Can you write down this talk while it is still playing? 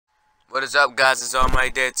What is up, guys? It's Almighty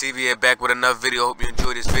Dad TV here, back with another video. Hope you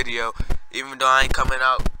enjoy this video. Even though I ain't coming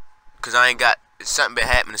out because I ain't got something been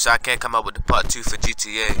happening, so I can't come out with the part 2 for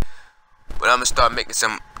GTA. But I'm gonna start making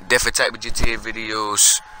some different type of GTA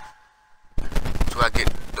videos so I get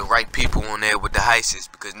the right people on there with the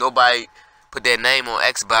heists, because nobody put their name on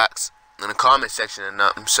Xbox in the comment section or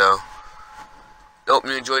nothing. So hope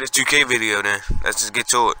you enjoy this 2K video. Then let's just get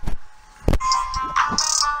to it.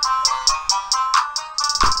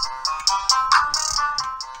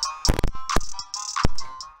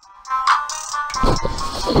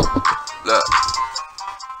 Look,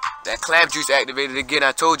 that clamp juice activated again.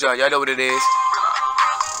 I told y'all know what it is.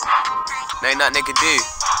 There ain't nothing they can do.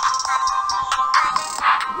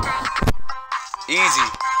 Easy.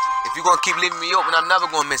 If you gonna keep leaving me open, I'm never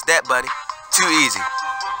gonna miss that, buddy. Too easy.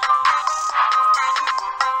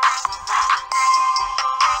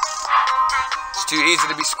 It's too easy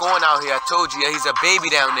to be scoring out here. I told you, yeah, he's a baby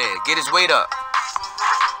down there. Get his weight up.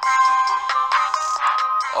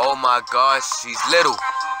 Oh my gosh, he's little.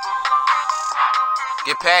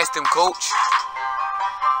 Get past him, coach.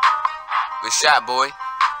 Good shot, boy.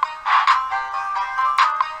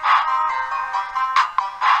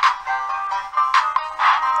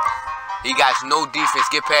 He got no defense.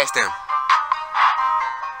 Get past him.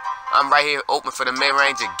 I'm right here open for the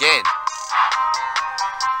mid-range again.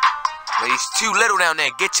 But he's too little down there.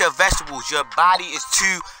 Get your vegetables. Your body is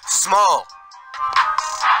too small.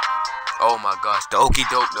 Oh my gosh, the okey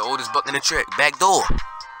doke, the oldest buck in the trick. Back door.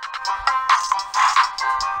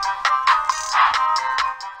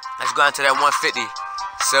 Let's go into that 150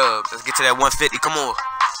 subs. Let's get to that 150. Come on.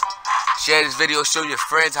 Share this video. Show your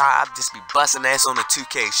friends how I just be busting ass on the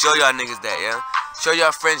 2K. Show y'all niggas that, yeah. Show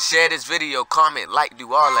y'all friends. Share this video. Comment, like,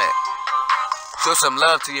 do all that. Show some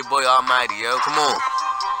love to your boy Almighty, yo. Come on.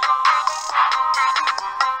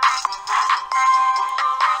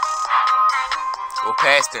 Go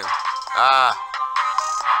past him. I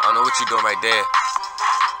don't know what you're doing right there.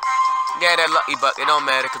 Yeah, that lucky buck, it don't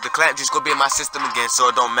matter, because the clamp juice gonna be in my system again,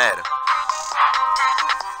 so it don't matter.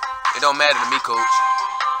 It don't matter to me, coach.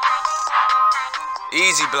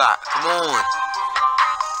 Easy block, come on.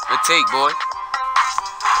 Good take, boy.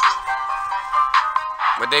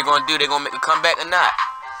 What they gonna do? They gonna make a comeback or not?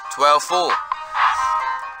 12-4.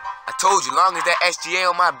 I told you, long as that SGA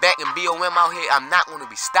on my back and BOM out here, I'm not gonna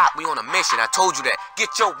be stopped. We on a mission. I told you that.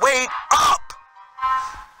 Get your weight up!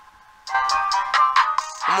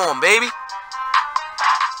 Come on, baby.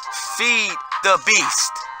 Feed the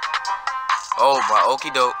beast. Oh, my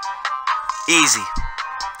okie doke. Easy.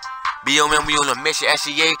 BOM, we on a mission.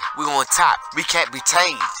 SGA, we on top. We can't be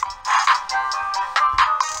tamed.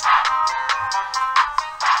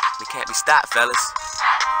 We can't be stopped, fellas.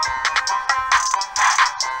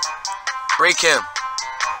 Break him.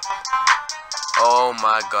 Oh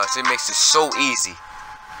my gosh, it makes it so easy.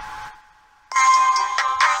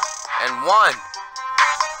 And one.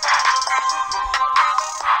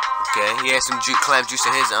 Okay, he has some clamp juice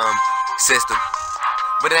in his system,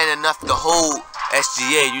 but it ain't enough to hold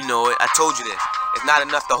SGA. You know it. I told you this. It's not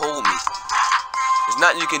enough to hold me. There's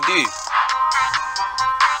nothing you can do.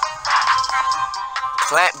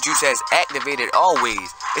 Clamp juice has activated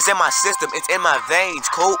always. It's in my system. It's in my veins,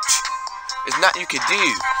 coach. There's nothing you can do.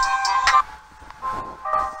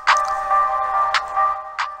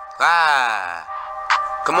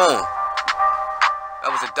 Come on. That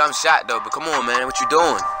was a dumb shot though, but come on, man. What you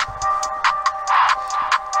doing?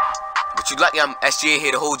 But you lucky I'm SGA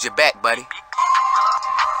here to hold your back, buddy.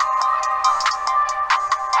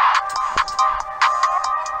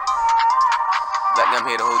 Lucky I'm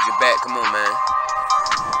here to hold your back. Come on, man.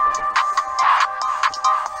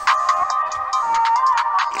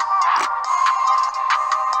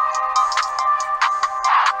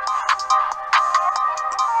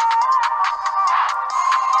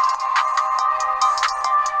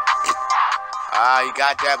 You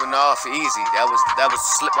got that one off easy. That was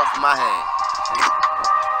a slip off of my hand.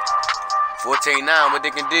 14-9, what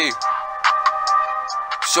they can do?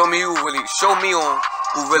 Show me who really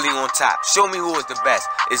on top. Show me who is the best.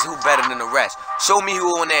 Is who better than the rest. Show me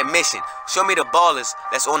who on that mission. Show me the ballers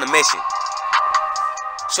that's on the mission.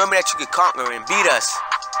 Show me that you can conquer and beat us.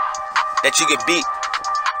 That you can beat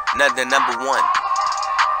the number one.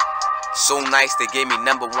 So nice they gave me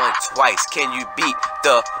number one twice. Can you beat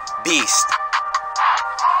the beast?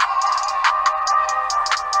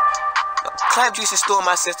 Clamp juice is still in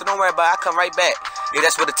my system. Don't worry about it. I come right back. Yeah,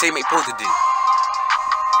 that's what a teammate supposed to do.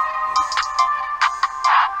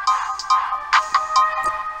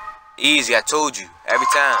 Easy, I told you. Every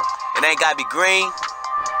time. It ain't gotta be green.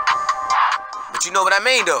 But you know what I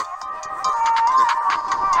mean, though.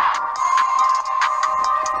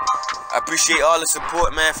 I appreciate all the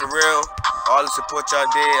support, man, for real. All the support y'all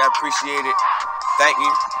did, I appreciate it. Thank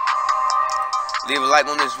you. Leave a like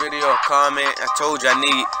on this video, a comment. I told you I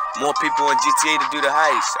need more people in GTA to do the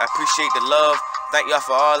heist. I appreciate the love. Thank y'all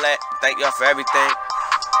for all that. Thank y'all for everything.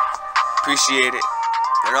 Appreciate it.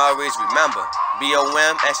 And always remember,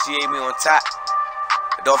 BOM, SGA me on top.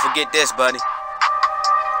 But don't forget this, buddy.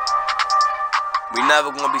 We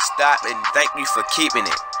never gonna be stopped, and thank you for keeping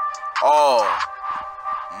it.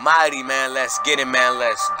 Almighty, man. Let's get it, man.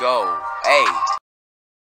 Let's go. Hey.